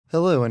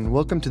Hello, and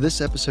welcome to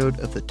this episode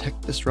of the Tech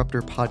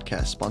Disruptor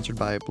podcast sponsored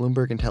by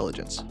Bloomberg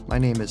Intelligence. My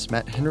name is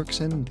Matt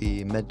Henriksson,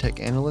 the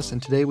Medtech Analyst,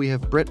 and today we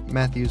have Brett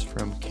Matthews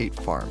from Kate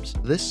Farms.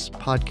 This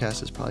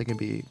podcast is probably going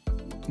to be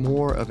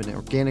more of an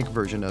organic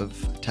version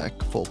of tech,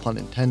 full pun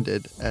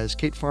intended, as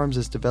Kate Farms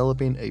is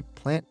developing a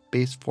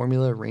plant-based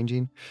formula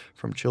ranging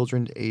from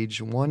children to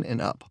age 1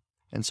 and up.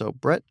 And so,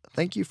 Brett,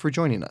 thank you for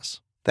joining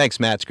us. Thanks,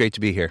 Matt. It's great to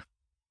be here.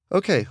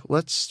 Okay,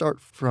 let's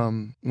start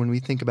from when we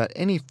think about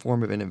any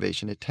form of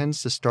innovation, it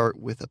tends to start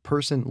with a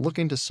person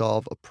looking to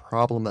solve a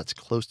problem that's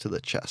close to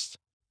the chest.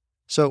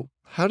 So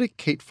how did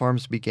Kate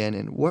Farms begin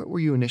and what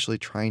were you initially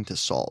trying to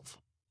solve?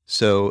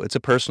 So it's a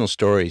personal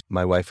story.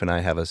 My wife and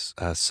I have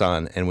a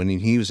son, and when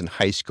he was in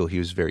high school, he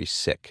was very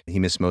sick. He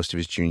missed most of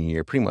his junior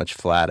year, pretty much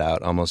flat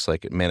out, almost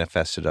like it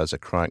manifested as a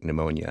chronic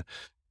pneumonia.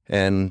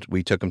 And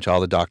we took him to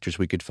all the doctors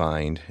we could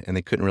find, and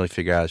they couldn't really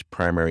figure out his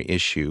primary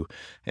issue.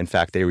 In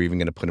fact, they were even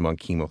going to put him on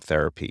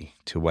chemotherapy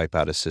to wipe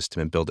out his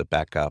system and build it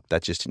back up.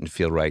 That just didn't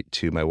feel right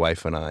to my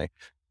wife and I.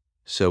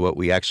 So what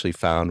we actually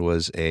found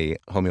was a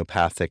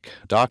homeopathic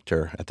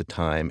doctor at the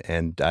time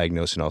and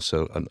diagnosed, and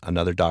also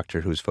another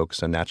doctor who was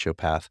focused on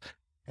naturopath.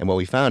 And what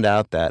we found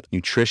out that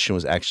nutrition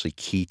was actually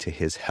key to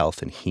his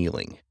health and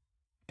healing.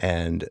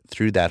 And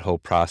through that whole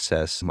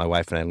process, my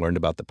wife and I learned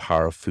about the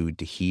power of food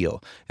to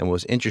heal. And what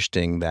was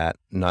interesting that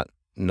none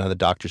of the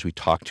doctors we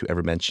talked to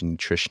ever mentioned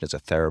nutrition as a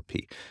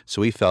therapy. So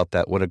we felt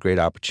that what a great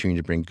opportunity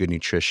to bring good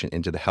nutrition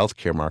into the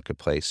healthcare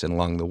marketplace. And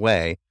along the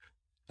way,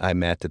 I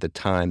met at the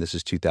time, this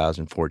is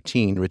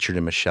 2014, Richard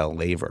and Michelle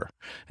Laver,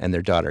 and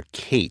their daughter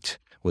Kate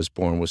was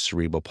born with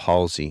cerebral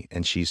palsy,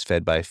 and she's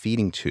fed by a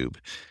feeding tube.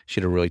 She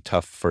had a really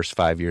tough first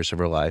 5 years of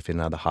her life in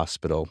and out of the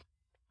hospital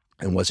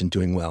and wasn't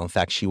doing well. In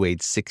fact, she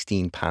weighed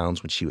 16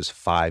 pounds when she was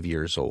 5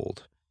 years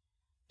old.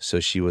 So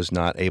she was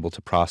not able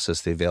to process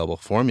the available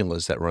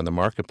formulas that were on the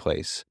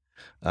marketplace,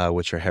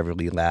 which are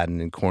heavily laden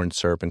in corn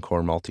syrup and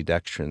corn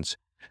maltodextrins.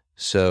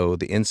 So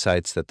the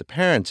insights that the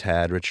parents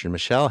had, Richard and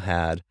Michelle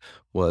had,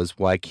 was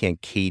why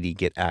can't Katie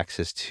get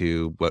access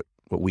to what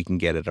we can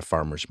get at a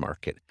farmer's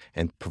market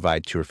and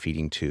provide to her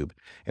feeding tube?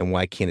 And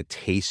why can't it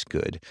taste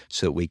good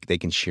so that they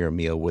can share a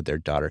meal with their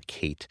daughter,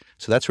 Kate?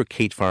 So that's where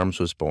Kate Farms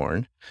was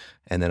born.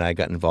 And then I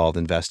got involved,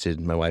 invested,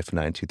 my wife and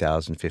I, in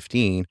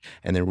 2015.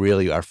 And then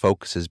really our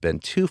focus has been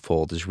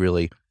twofold, is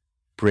really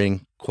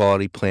bring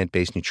quality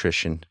plant-based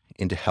nutrition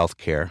into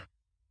healthcare.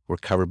 We're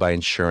covered by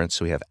insurance,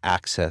 so we have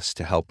access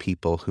to help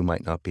people who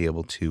might not be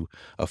able to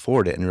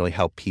afford it and really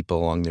help people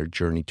along their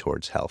journey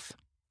towards health.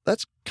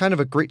 That's kind of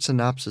a great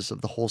synopsis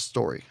of the whole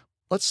story.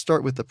 Let's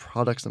start with the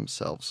products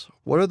themselves.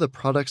 What are the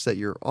products that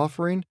you're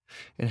offering,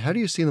 and how do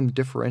you see them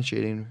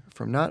differentiating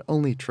from not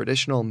only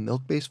traditional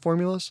milk-based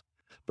formulas,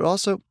 but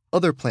also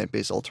other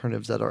plant-based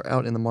alternatives that are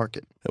out in the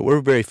market?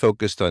 We're very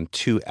focused on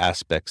two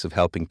aspects of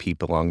helping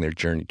people along their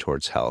journey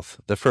towards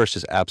health. The first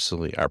is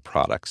absolutely our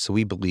products. So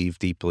we believe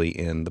deeply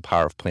in the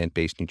power of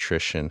plant-based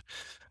nutrition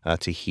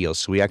to heal.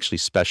 So we actually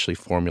specially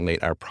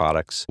formulate our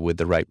products with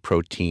the right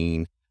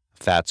protein,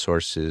 fat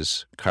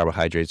sources,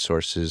 carbohydrate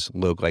sources,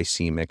 low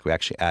glycemic. We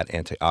actually add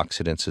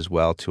antioxidants as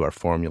well to our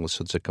formula.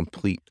 So it's a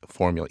complete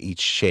formula.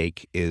 Each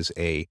shake is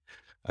a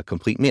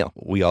complete meal.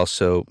 We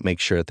also make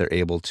sure that they're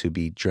able to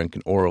be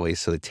drinking orally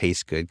so they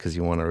taste good, because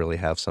you want to really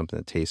have something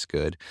that tastes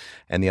good.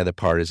 And the other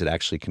part is it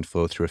actually can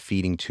flow through a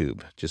feeding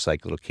tube, just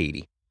like little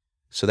Katie.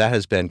 So that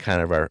has been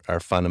kind of our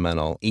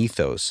fundamental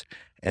ethos.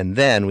 And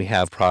then we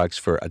have products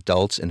for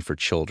adults and for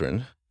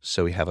children.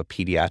 So we have a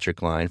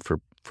pediatric line for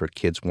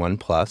kids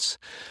 1+,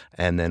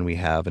 and then we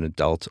have an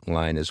adult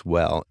line as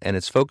well. And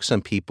it's focused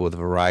on people with a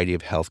variety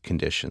of health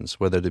conditions,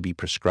 whether they be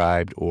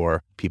prescribed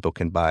or people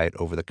can buy it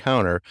over the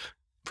counter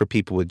for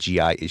people with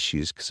GI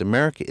issues, because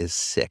America is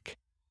sick.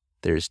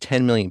 There's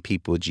 10 million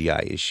people with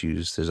GI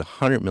issues. There's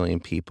 100 million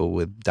people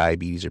with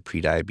diabetes or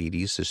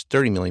prediabetes. There's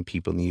 30 million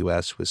people in the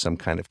U.S. with some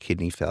kind of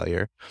kidney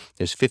failure.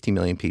 There's 50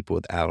 million people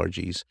with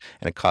allergies.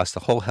 And it costs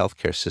the whole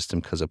healthcare system,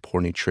 because of poor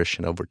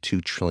nutrition, over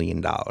 $2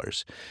 trillion.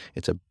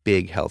 It's a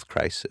big health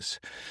crisis.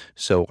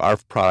 So our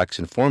products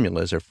and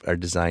formulas are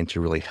designed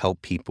to really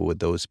help people with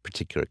those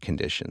particular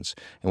conditions.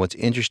 And what's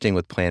interesting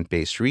with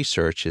plant-based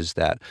research is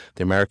that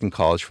the American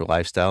College for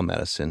Lifestyle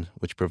Medicine,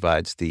 which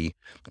provides the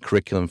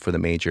curriculum for the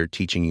major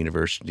teaching universities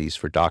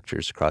for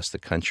doctors across the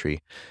country,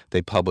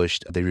 they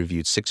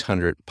reviewed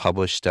 600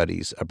 published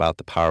studies about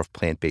the power of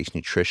plant-based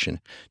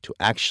nutrition to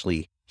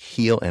actually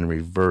heal and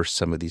reverse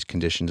some of these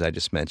conditions I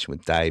just mentioned,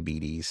 with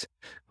diabetes,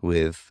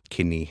 with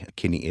kidney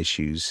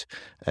issues,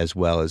 as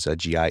well as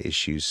GI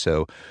issues.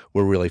 So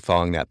we're really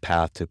following that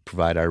path to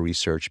provide our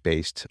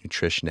research-based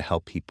nutrition to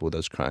help people with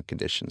those chronic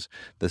conditions.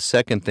 The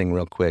second thing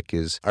real quick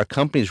is our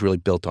company is really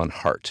built on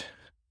heart.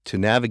 To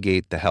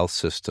navigate the health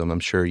system, I'm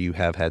sure you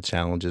have had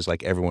challenges,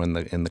 like everyone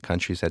in the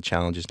country has had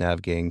challenges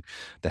navigating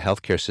the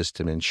healthcare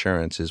system.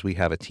 Insurance is we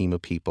have a team of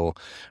people,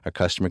 our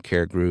customer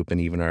care group, and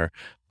even our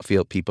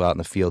field people out in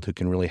the field who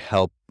can really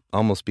help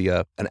almost be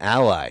an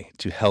ally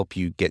to help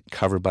you get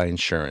covered by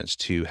insurance,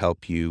 to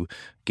help you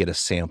get a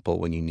sample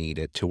when you need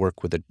it, to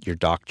work with your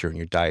doctor and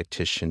your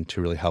dietitian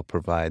to really help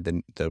provide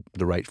the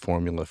right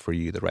formula for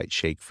you, the right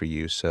shake for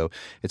you. So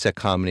it's a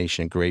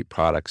combination of great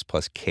products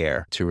plus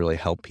care to really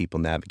help people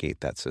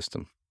navigate that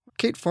system.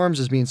 Kate Farms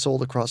is being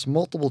sold across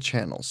multiple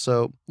channels,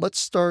 so let's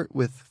start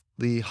with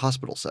the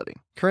hospital setting.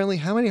 Currently,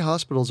 how many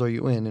hospitals are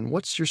you in, and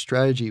what's your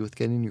strategy with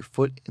getting your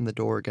foot in the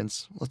door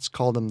against, let's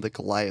call them the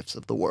Goliaths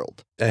of the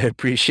world? I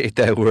appreciate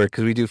that word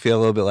because we do feel a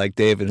little bit like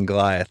David and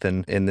Goliath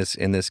in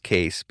this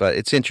case. But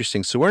it's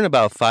interesting. So we're in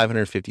about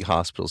 550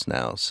 hospitals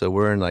now. So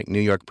we're in like New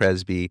York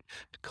Presby,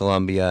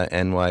 Columbia,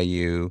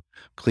 NYU,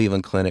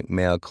 Cleveland Clinic,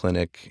 Mayo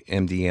Clinic,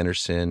 MD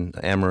Anderson,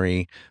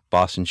 Emory,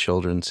 Boston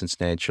Children's,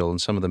 Cincinnati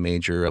Children's,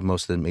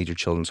 most of the major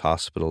children's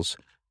hospitals.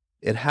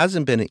 It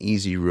hasn't been an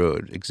easy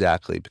road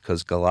exactly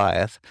because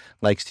Goliath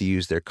likes to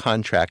use their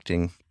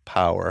contracting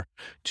power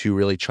to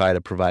really try to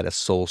provide a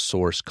sole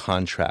source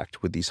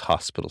contract with these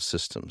hospital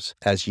systems.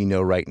 As you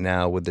know, right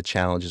now with the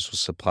challenges with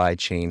supply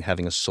chain,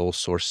 having a sole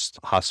source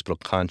hospital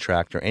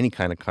contract or any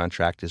kind of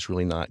contract is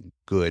really not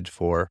good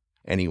for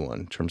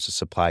anyone in terms of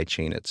supply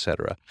chain, et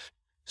cetera.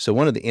 So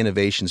one of the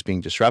innovations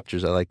being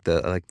disruptors, I like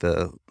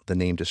the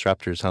name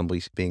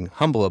disruptors, being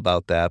humble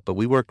about that, but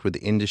we worked with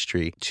the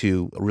industry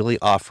to really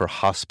offer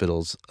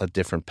hospitals a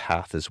different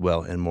path as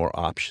well and more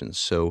options.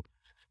 So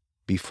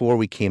before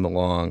we came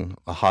along,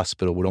 a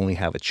hospital would only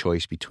have a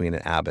choice between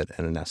an Abbott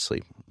and a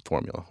Nestle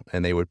formula,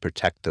 and they would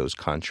protect those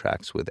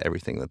contracts with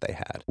everything that they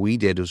had. What we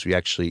did was we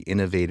actually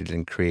innovated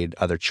and created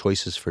other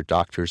choices for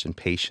doctors and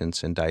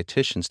patients and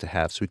dietitians to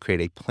have. So we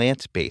created a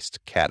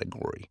plant-based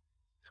category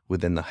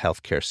within the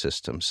healthcare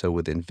system. So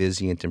within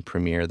Vizient and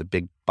Premier, the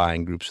big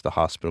buying groups, the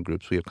hospital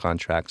groups, we have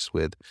contracts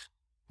with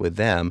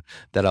them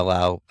that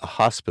allow a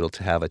hospital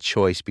to have a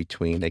choice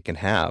between they can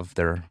have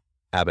their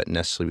Abbott and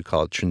Nestle, we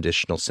call it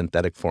traditional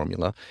synthetic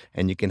formula,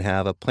 and you can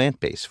have a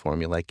plant-based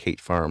formula like Kate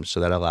Farms. So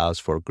that allows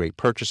for great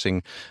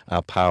purchasing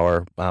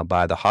power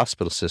by the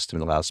hospital system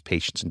and allows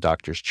patients and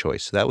doctors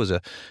choice. So that was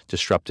a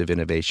disruptive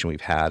innovation we've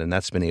had, and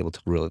that's been able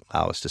to really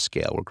allow us to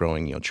scale. We're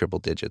growing, triple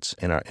digits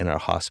in our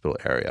hospital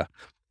area.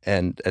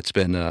 And it's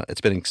been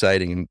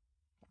exciting. And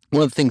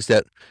one of the things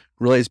that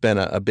really has been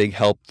a big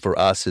help for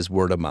us is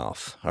word of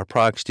mouth. Our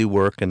products do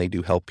work and they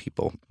do help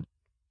people.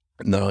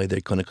 Not only are they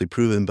clinically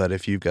proven, but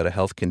if you've got a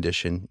health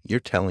condition, you're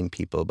telling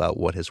people about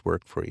what has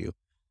worked for you.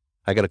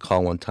 I got a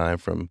call one time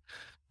from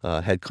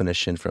a head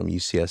clinician from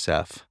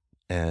UCSF,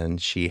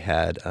 and she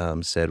had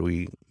said,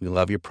 we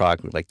love your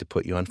product. We'd like to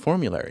put you on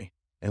formulary.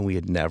 And we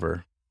had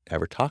never,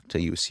 ever talked to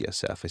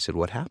UCSF. I said,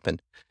 what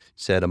happened?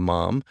 Said a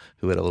mom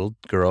who had a little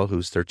girl who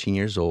was 13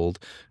 years old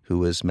who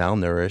was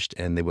malnourished,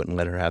 and they wouldn't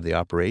let her have the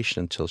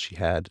operation until she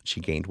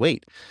gained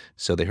weight.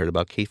 So they heard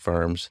about Kate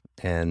Farms,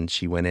 and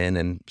she went in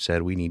and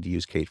said, we need to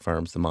use Kate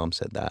Farms. The mom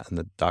said that, and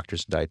the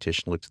doctor's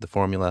dietitian looked at the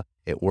formula.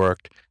 It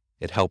worked.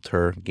 It helped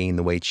her gain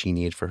the weight she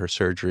needed for her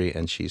surgery,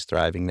 and she's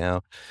thriving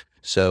now.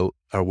 So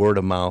our word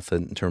of mouth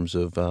in terms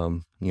of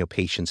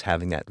patients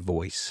having that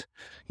voice,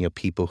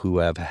 people who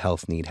have a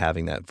health need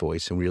having that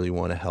voice and really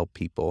want to help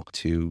people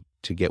to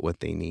get what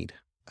they need.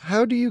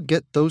 How do you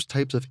get those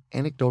types of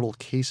anecdotal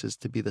cases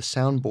to be the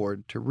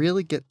soundboard to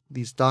really get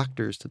these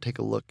doctors to take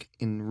a look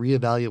in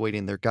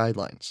reevaluating their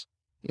guidelines?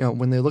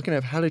 When they're looking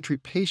at how to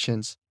treat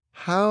patients,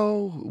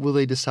 how will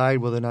they decide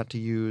whether or not to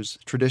use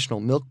traditional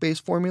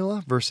milk-based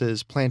formula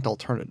versus plant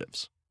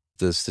alternatives?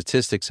 The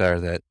statistics are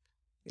that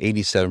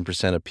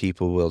 87% of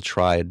people will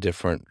try a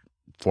different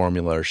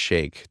formula or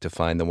shake to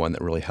find the one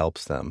that really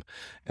helps them.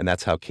 And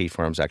that's how Kate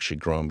Farms actually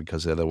grown,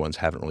 because the other ones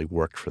haven't really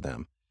worked for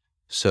them.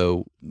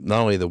 So not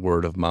only the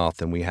word of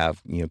mouth, and we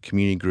have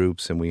community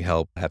groups, and we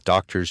have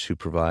doctors who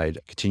provide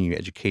continuing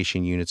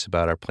education units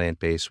about our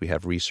plant-based. We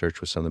have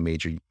research with some of the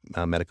major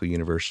medical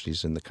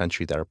universities in the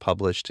country that are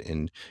published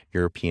in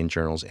European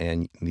journals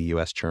and the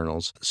U.S.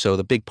 journals. So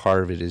the big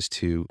part of it is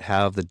to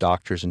have the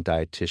doctors and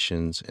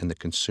dietitians and the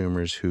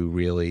consumers who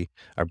really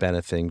are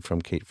benefiting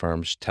from Kate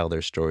Farms tell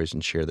their stories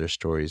and share their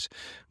stories.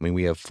 I mean,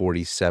 we have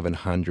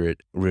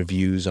 4,700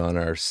 reviews on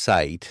our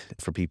site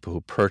for people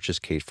who purchase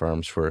Kate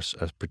Farms for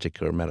a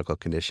particular medical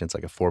condition. It's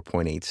like a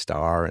 4.8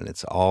 star, and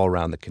it's all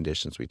around the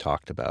conditions we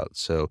talked about.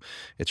 So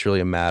it's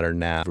really a matter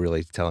now of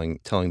really telling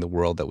the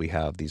world that we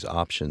have these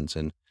options,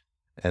 and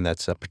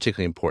that's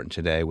particularly important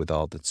today with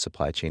all the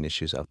supply chain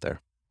issues out there.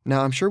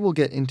 Now, I'm sure we'll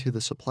get into the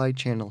supply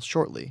channel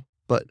shortly,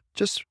 but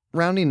just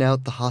rounding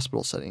out the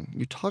hospital setting,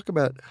 you talk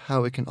about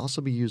how it can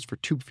also be used for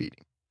tube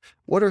feeding.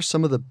 What are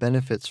some of the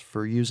benefits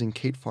for using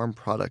Kate Farm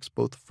products,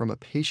 both from a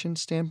patient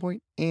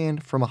standpoint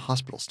and from a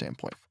hospital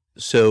standpoint?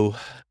 So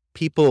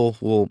people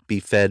will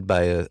be fed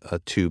by a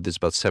tube. There's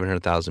about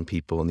 700,000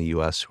 people in the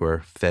U.S. who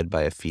are fed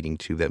by a feeding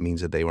tube. That means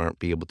that they won't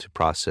be able to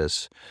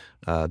process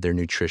their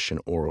nutrition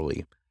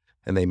orally.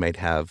 And they might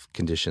have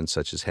conditions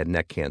such as head and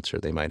neck cancer.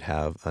 They might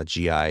have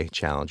GI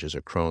challenges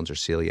or Crohn's or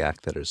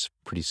celiac that is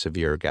pretty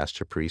severe,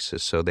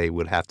 gastroparesis. So they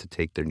would have to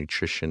take their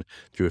nutrition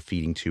through a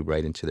feeding tube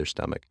right into their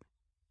stomach.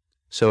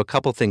 So a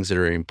couple things that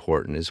are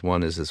important is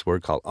one is this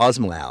word called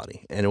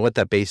osmolality. And what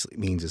that basically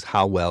means is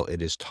how well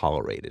it is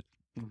tolerated.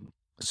 Mhm.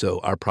 So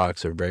our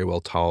products are very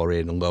well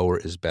tolerated, and lower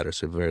is better,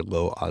 so very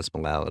low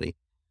osmolality.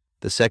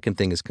 The second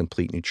thing is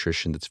complete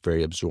nutrition that's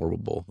very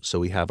absorbable. So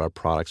we have our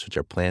products which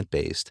are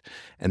plant-based,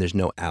 and there's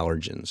no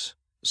allergens.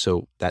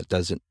 So that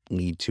doesn't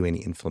lead to any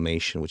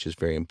inflammation, which is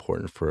very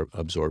important for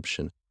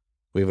absorption.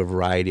 We have a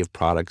variety of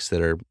products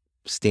that are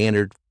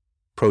standard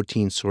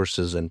protein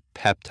sources and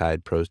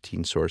peptide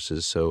protein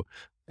sources. So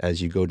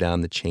as you go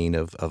down the chain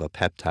of a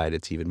peptide,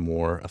 it's even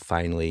more a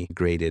finely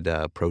graded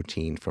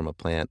protein from a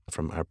plant,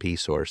 from our pea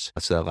source.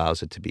 So that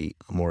allows it to be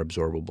more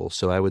absorbable.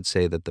 So I would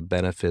say that the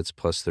benefits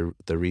plus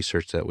the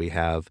research that we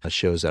have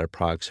shows that our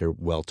products are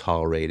well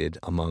tolerated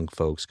among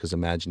folks. Because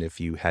imagine if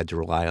you had to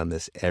rely on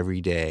this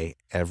every day,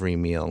 every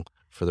meal,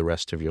 for the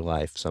rest of your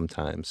life.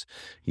 Sometimes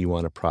you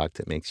want a product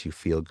that makes you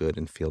feel good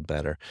and feel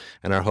better.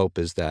 And our hope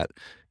is that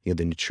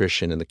the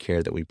nutrition and the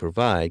care that we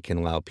provide can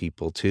allow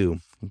people to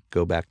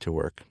go back to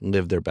work,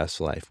 live their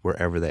best life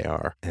wherever they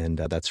are. And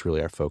that's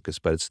really our focus.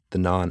 But it's the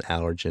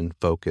non-allergen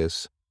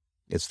focus.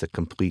 It's the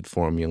complete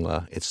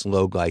formula. It's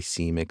low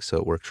glycemic, so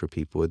it works for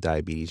people with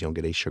diabetes. You don't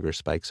get a sugar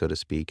spike, so to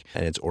speak.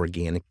 And it's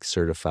organic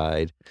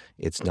certified.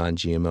 It's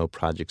non-GMO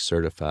project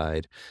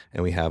certified.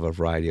 And we have a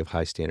variety of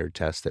high standard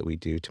tests that we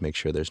do to make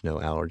sure there's no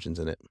allergens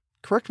in it.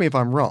 Correct me if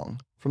I'm wrong.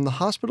 From the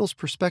hospital's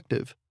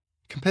perspective,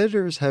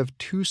 competitors have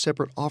two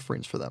separate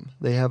offerings for them.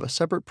 They have a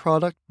separate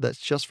product that's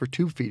just for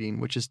tube feeding,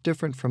 which is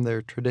different from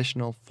their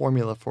traditional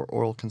formula for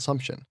oral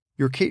consumption.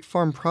 Your Kate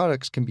Farm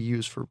products can be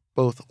used for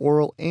both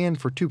oral and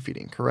for tube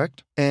feeding,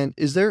 correct? And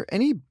is there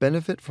any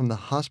benefit from the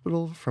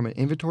hospital from an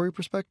inventory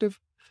perspective?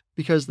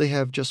 Because they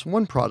have just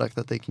one product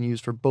that they can use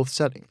for both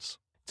settings.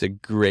 It's a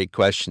great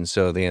question.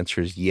 So the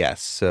answer is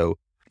yes. So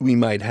we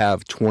might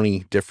have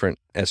 20 different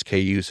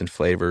SKUs and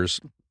flavors.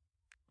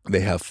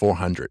 They have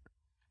 400.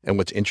 And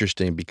what's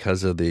interesting,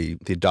 because of the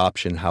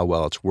adoption, how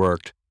well it's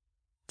worked,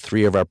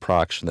 3 of our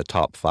products are in the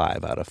top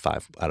 5 out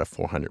of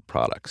 400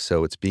 products.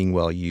 So it's being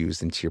well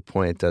used. And to your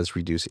point, it does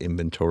reduce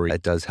inventory.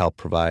 It does help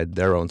provide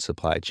their own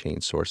supply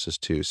chain sources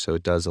too. So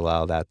it does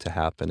allow that to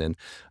happen. And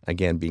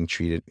again, being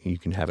treated, you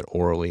can have it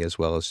orally as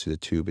well as through the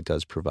tube. It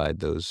does provide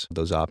those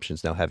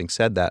options. Now, having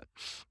said that,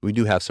 we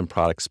do have some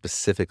products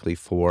specifically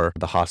for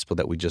the hospital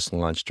that we just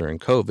launched during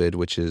COVID,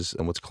 which is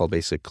what's called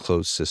basically a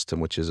closed system,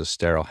 which is a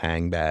sterile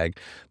hang bag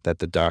that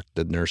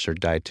the nurse or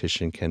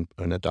dietitian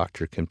and a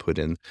doctor can put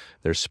in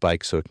their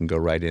spike so it can go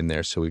right in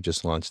there. So we've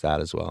just launched that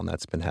as well, and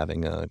that's been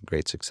having a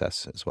great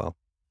success as well.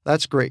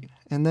 That's great.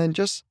 And then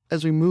just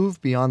as we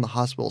move beyond the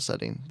hospital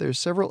setting, there's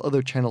several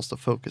other channels to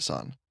focus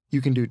on.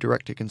 You can do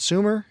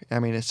direct-to-consumer. I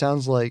mean, it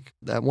sounds like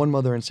that one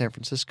mother in San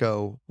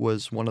Francisco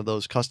was one of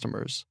those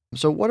customers.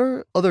 So what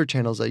are other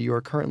channels that you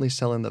are currently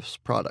selling this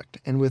product?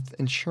 And with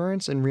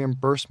insurance and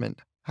reimbursement,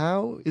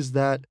 how is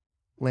that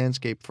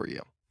landscape for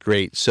you?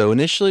 Great. So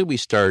initially we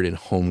started in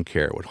home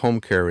care. What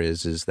home care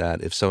is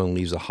that if someone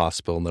leaves a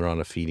hospital and they're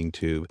on a feeding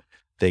tube,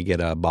 they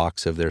get a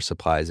box of their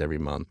supplies every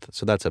month.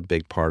 So that's a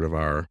big part of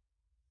our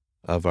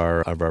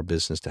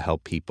business to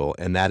help people,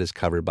 and that is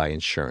covered by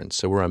insurance.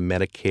 So we're on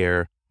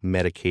Medicare,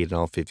 Medicaid in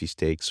all 50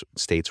 states.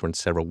 We're in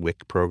several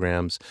WIC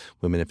programs,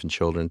 Women, Infant,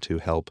 Children, to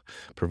help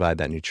provide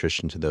that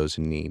nutrition to those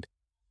in need.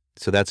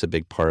 So that's a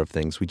big part of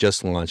things. We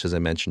just launched, as I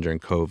mentioned, during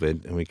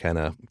COVID, and we kind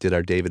of did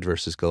our David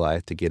versus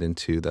Goliath to get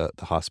into the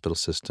hospital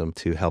system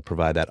to help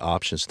provide that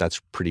option. So that's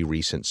pretty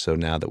recent. So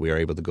now that we are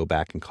able to go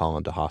back and call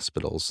into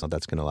hospitals,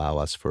 that's going to allow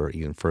us for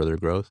even further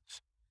growth.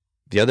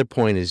 The other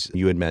point is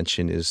you had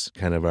mentioned is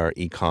kind of our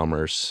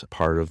e-commerce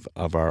part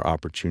of our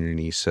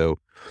opportunity. So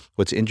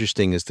what's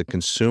interesting is the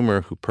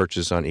consumer who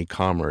purchases on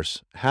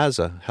e-commerce has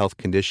a health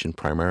condition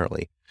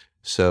primarily.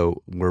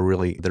 So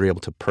they're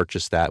able to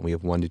purchase that. We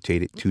have 1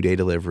 to 2 day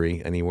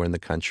delivery anywhere in the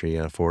country,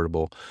 an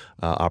affordable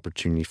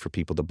opportunity for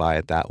people to buy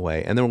it that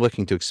way. And then we're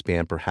looking to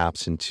expand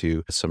perhaps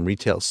into some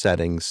retail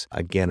settings,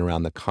 again,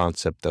 around the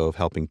concept, though, of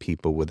helping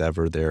people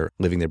whatever they're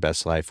living their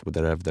best life,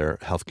 whatever their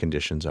health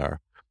conditions are.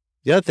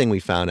 The other thing we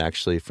found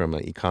actually from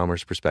an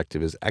e-commerce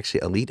perspective is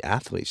actually elite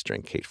athletes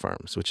drink Kate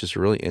Farms, which is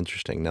really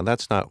interesting. Now,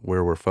 that's not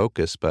where we're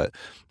focused, but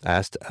I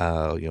asked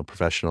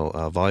professional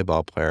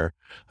volleyball player,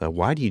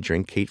 why do you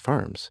drink Kate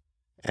Farms?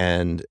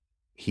 And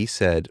he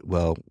said,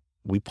 well,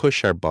 we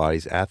push our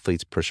bodies,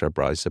 athletes push our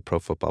bodies, the pro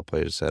football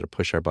players said,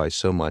 push our bodies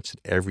so much that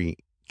every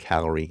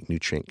calorie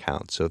nutrient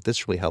counts. So if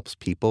this really helps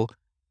people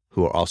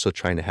who are also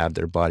trying to have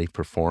their body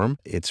perform,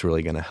 it's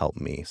really going to help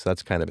me. So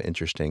that's kind of an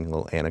interesting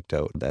little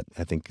anecdote that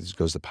I think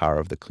goes the power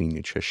of the clean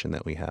nutrition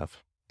that we have.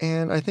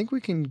 And I think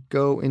we can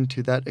go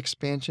into that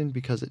expansion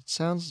because it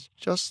sounds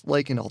just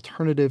like an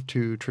alternative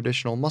to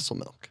traditional muscle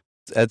milk.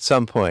 At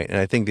some point, and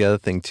I think the other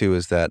thing too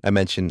is that I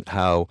mentioned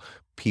how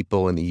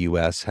people in the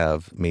U.S.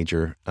 have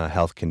major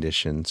health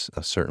conditions,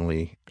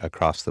 certainly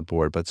across the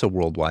board, but it's a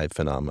worldwide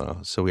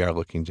phenomenon. So we are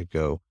looking to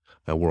go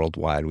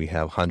worldwide. We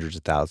have hundreds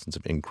of thousands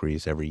of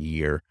inquiries every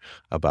year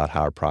about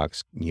how our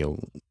products,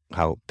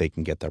 how they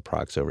can get their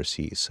products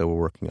overseas. So we're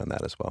working on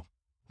that as well.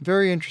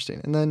 Very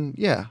interesting. And then,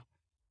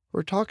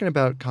 We're talking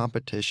about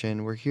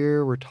competition.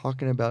 We're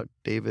talking about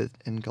David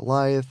and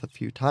Goliath a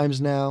few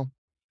times now.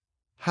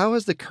 How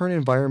has the current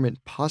environment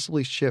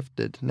possibly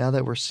shifted now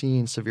that we're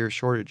seeing severe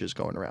shortages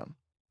going around?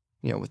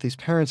 With these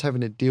parents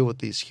having to deal with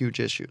these huge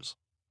issues.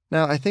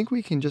 Now, I think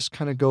we can just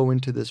kind of go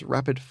into this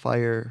rapid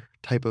fire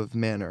type of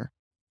manner.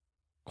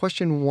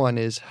 Question one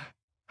is,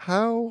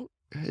 how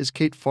is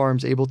Kate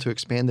Farms able to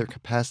expand their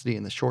capacity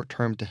in the short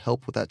term to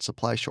help with that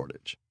supply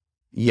shortage?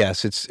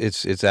 Yes,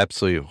 it's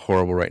absolutely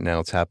horrible right now.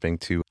 It's happening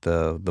to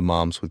the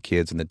moms with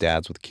kids and the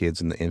dads with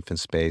kids in the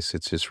infant space.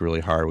 It's just really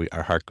hard.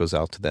 Our heart goes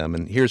out to them.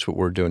 And here's what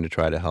we're doing to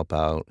try to help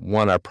out.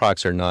 One, our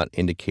products are not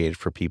indicated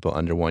for people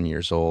under 1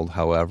 year old.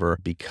 However,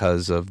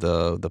 because of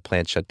the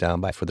plant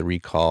shutdown for the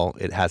recall,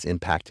 it has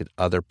impacted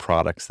other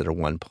products that are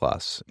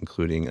 1+,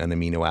 including an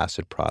amino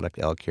acid product,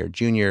 L-Care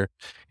Junior,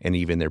 and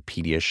even their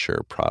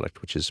Pediasure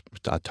product, which is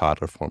a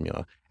toddler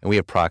formula. And we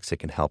have products that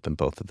can help in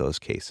both of those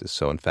cases.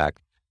 So in fact,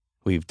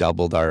 we've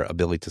doubled our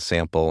ability to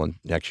sample and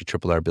actually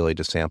tripled our ability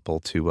to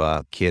sample to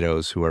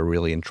kiddos who are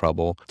really in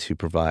trouble to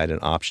provide an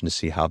option to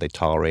see how they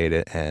tolerate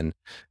it. And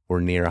we're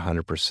near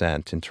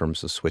 100% in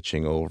terms of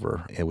switching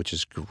over, which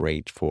is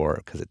great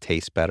because it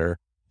tastes better.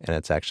 And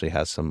it actually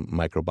has some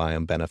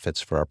microbiome benefits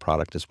for our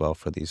product as well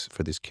for these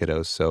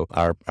kiddos. So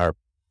our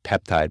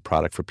peptide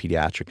product for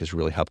pediatric has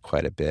really helped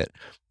quite a bit.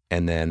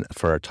 And then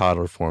for our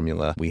toddler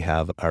formula, we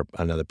have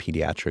another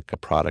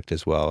pediatric product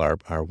as well, our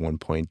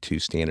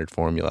 1.2 standard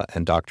formula.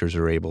 And doctors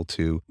are able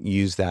to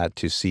use that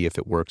to see if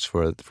it works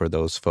for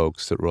those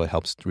folks. It really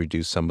helps to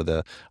reduce some of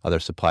the other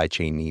supply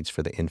chain needs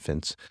for the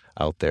infants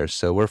out there.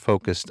 So we're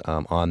focused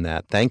on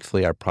that.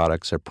 Thankfully, our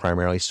products are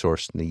primarily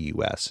sourced in the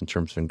U.S. in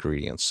terms of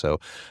ingredients. So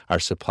our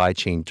supply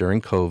chain during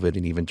COVID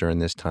and even during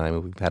this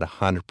time, we've had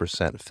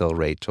 100% fill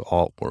rate to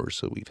all orders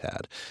that we've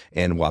had,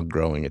 and while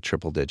growing at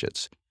triple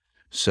digits.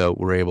 So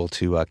we're able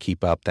to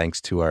keep up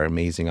thanks to our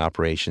amazing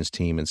operations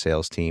team and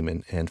sales team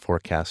and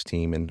forecast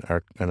team and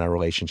our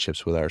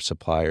relationships with our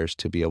suppliers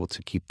to be able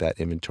to keep that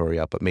inventory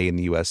up. But Made in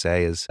the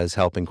USA is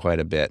helping quite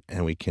a bit,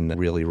 and we can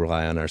really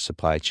rely on our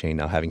supply chain.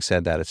 Now, having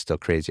said that, it's still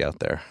crazy out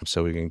there.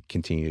 So we can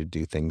continue to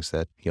do things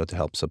that, to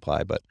help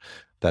supply. But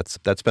that's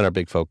been our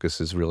big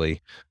focus, is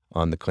really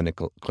on the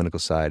clinical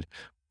side.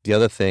 The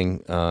other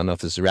thing, I don't know if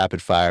this is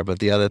rapid fire, but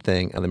the other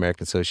thing, the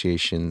American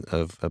Association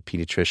of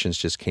Pediatricians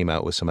just came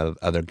out with some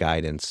other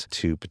guidance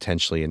to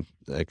potentially, in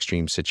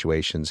extreme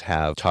situations,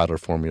 have toddler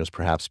formulas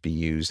perhaps be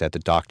used at the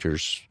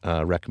doctor's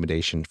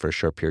recommendation for a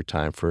short period of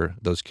time for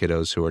those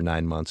kiddos who are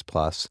 9 months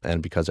plus.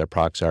 And because our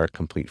products are a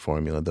complete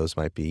formula, those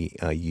might be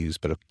used.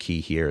 But a key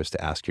here is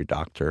to ask your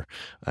doctor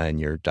and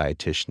your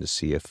dietitian to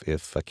see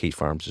if Kate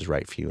Farms is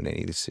right for you in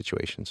any of these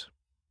situations.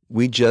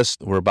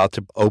 We're about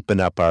to open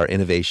up our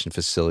innovation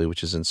facility,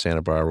 which is in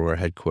Santa Barbara, where our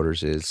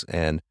headquarters is,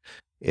 and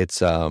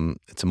it's a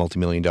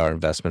multi-million-dollar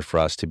investment for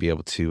us to be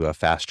able to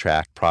fast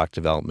track product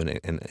development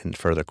and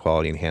further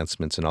quality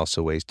enhancements, and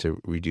also ways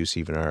to reduce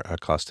even our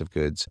cost of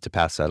goods to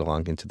pass that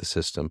along into the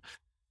system.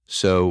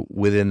 So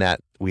within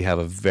that, we have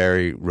a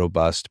very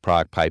robust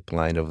product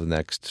pipeline over the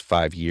next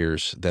 5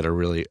 years that are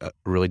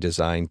really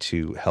designed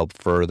to help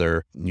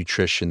further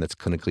nutrition that's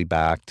clinically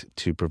backed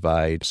to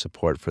provide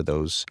support for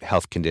those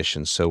health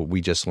conditions. So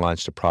we just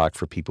launched a product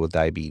for people with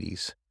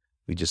diabetes.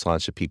 We just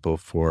launched a people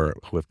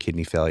who have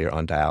kidney failure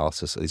on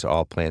dialysis. These are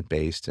all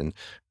plant-based and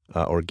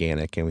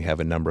organic, and we have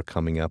a number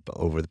coming up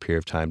over the period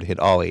of time to hit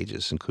all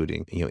ages,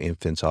 including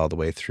infants all the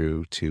way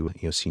through to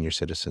senior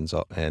citizens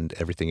and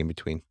everything in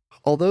between.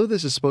 Although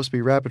this is supposed to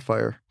be rapid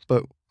fire,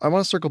 but I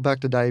want to circle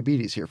back to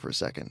diabetes here for a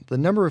second. The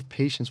number of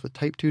patients with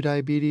type 2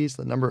 diabetes,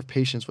 the number of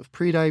patients with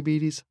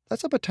prediabetes,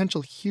 that's a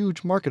potential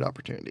huge market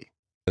opportunity.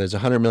 There's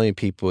 100 million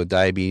people with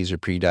diabetes or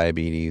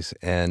prediabetes,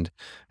 and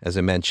as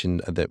I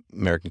mentioned, the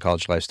American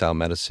College of Lifestyle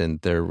Medicine,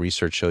 their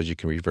research shows you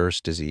can reverse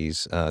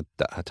disease,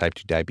 type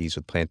 2 diabetes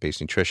with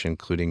plant-based nutrition,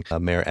 including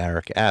Mayor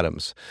Eric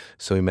Adams.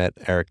 So we met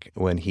Eric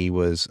when he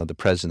was the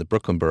president of the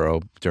Brooklyn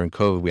Borough. During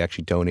COVID, we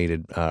actually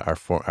donated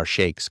our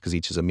shakes, because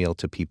each is a meal,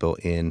 to people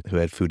who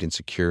had food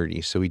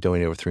insecurity. So we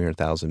donated over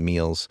 300,000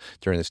 meals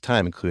during this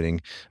time,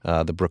 including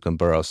the Brooklyn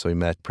Borough. So we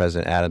met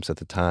President Adams at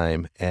the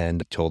time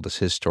and told us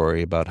his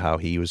story about how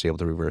he was able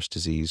to reverse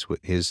disease with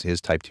his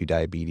type 2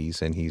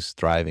 diabetes, and he's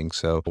thriving.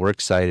 So we're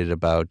excited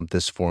about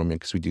this formula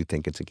because we do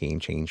think it's a game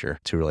changer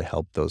to really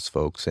help those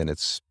folks. And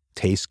it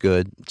tastes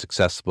good, it's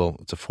accessible,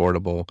 it's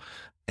affordable,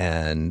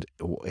 and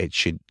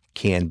it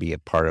can be a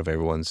part of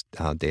everyone's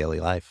daily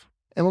life.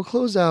 And we'll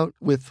close out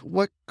with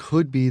what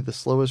could be the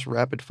slowest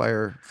rapid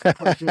fire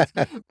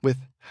with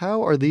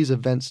how are these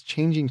events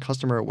changing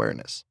customer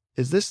awareness?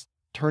 Is this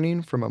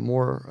turning from a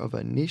more of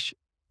a niche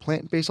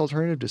plant-based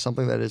alternative to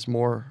something that is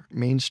more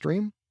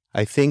mainstream?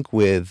 I think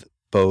with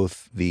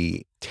both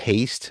the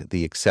taste,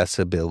 the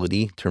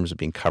accessibility in terms of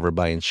being covered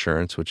by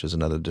insurance, which is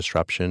another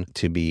disruption,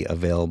 to be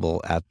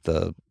available at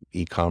the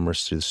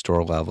e-commerce through the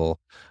store level,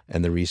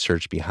 and the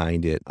research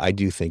behind it, I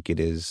do think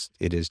it is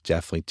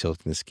definitely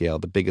tilting the scale.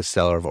 The biggest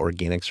seller of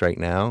organics right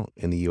now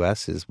in the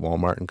U.S. is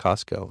Walmart and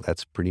Costco.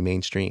 That's pretty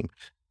mainstream.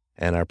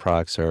 And our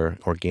products are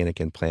organic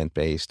and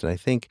plant-based. And I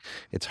think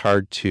it's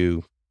hard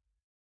to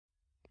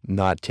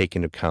not take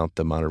into account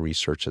the amount of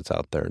research that's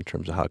out there in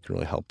terms of how it can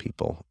really help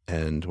people.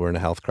 And we're in a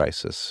health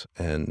crisis,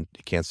 and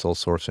you can't sole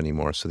source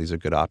anymore. So these are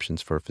good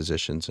options for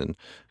physicians and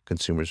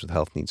consumers with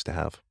health needs to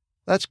have.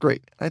 That's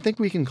great. I think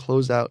we can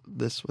close out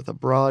this with a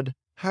broad,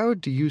 how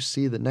do you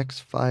see the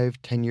next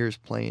 5-10 years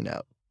playing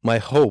out? My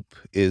hope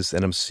is,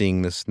 and I'm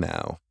seeing this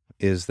now,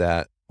 is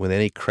that with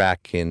any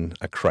crack in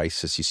a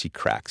crisis, you see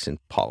cracks in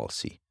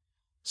policy.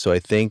 So I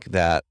think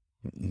that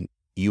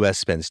U.S.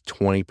 spends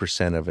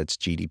 20% of its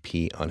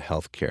GDP on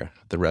healthcare.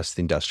 The rest of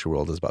the industrial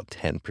world is about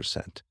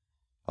 10%.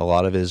 A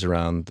lot of it is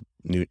around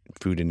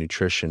food and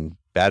nutrition.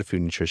 Bad food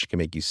and nutrition can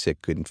make you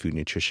sick. Good food and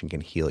nutrition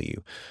can heal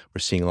you. We're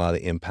seeing a lot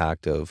of the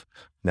impact of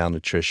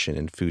malnutrition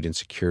and food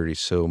insecurity.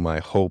 So my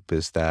hope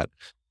is that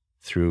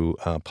through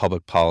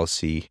public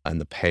policy and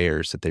the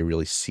payers, that they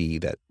really see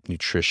that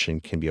nutrition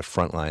can be a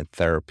frontline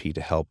therapy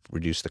to help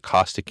reduce the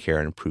cost of care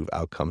and improve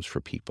outcomes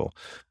for people.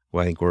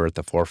 Well, I think we're at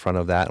the forefront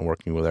of that and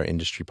working with our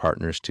industry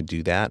partners to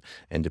do that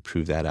and to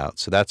prove that out.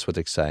 So that's what's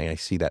exciting. I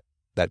see that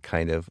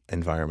kind of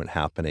environment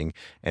happening,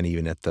 and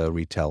even at the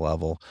retail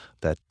level,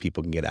 that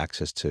people can get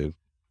access to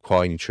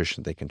quality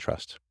nutrition they can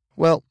trust.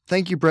 Well,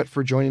 thank you, Brett,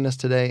 for joining us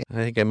today. I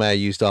think I might have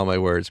used all my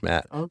words,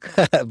 Matt.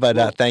 Okay.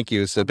 But thank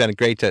you. It's been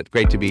great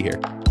to be here.